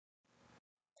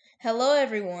Hello,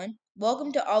 everyone.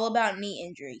 Welcome to All About Knee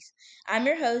Injuries. I'm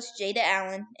your host, Jada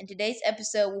Allen, and today's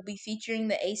episode will be featuring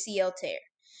the ACL tear.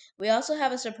 We also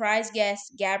have a surprise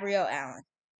guest, Gabrielle Allen.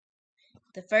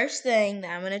 The first thing that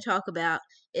I'm going to talk about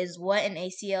is what an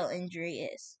ACL injury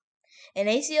is. An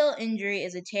ACL injury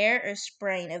is a tear or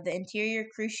sprain of the anterior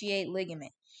cruciate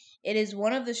ligament. It is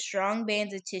one of the strong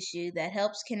bands of tissue that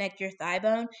helps connect your thigh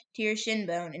bone to your shin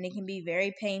bone, and it can be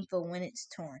very painful when it's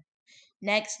torn.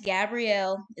 Next,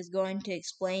 Gabrielle is going to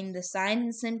explain the signs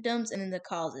and symptoms and then the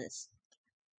causes.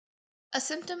 A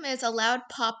symptom is a loud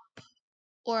pop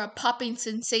or a popping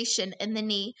sensation in the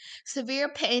knee, severe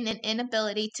pain and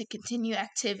inability to continue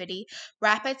activity,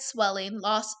 rapid swelling,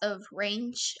 loss of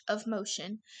range of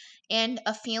motion, and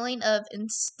a feeling of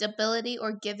instability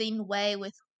or giving way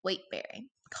with weight bearing.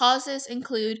 Causes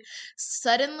include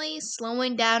suddenly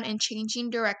slowing down and changing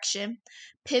direction,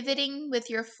 pivoting with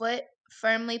your foot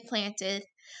firmly planted,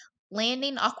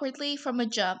 landing awkwardly from a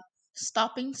jump,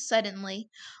 stopping suddenly,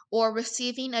 or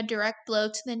receiving a direct blow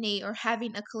to the knee or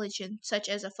having a collision, such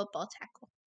as a football tackle.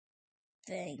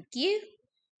 Thank you.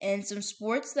 And some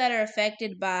sports that are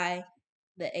affected by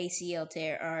the ACL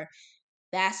tear are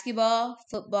basketball,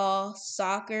 football,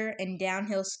 soccer, and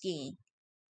downhill skiing.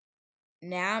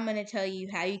 Now I'm going to tell you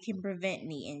how you can prevent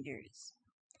knee injuries.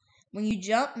 When you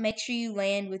jump, make sure you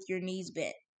land with your knees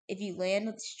bent. If you land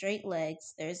with straight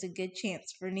legs, there's a good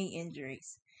chance for knee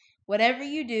injuries. Whatever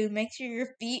you do, make sure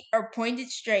your feet are pointed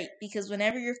straight because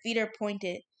whenever your feet are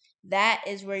pointed, that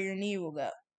is where your knee will go.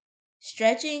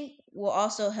 Stretching will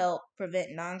also help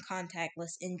prevent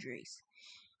non-contactless injuries.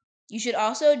 You should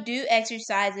also do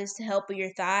exercises to help with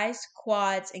your thighs,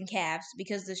 quads, and calves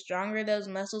because the stronger those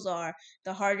muscles are,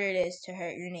 the harder it is to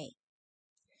hurt your knee.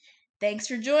 Thanks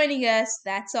for joining us.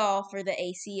 That's all for the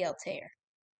ACL tear.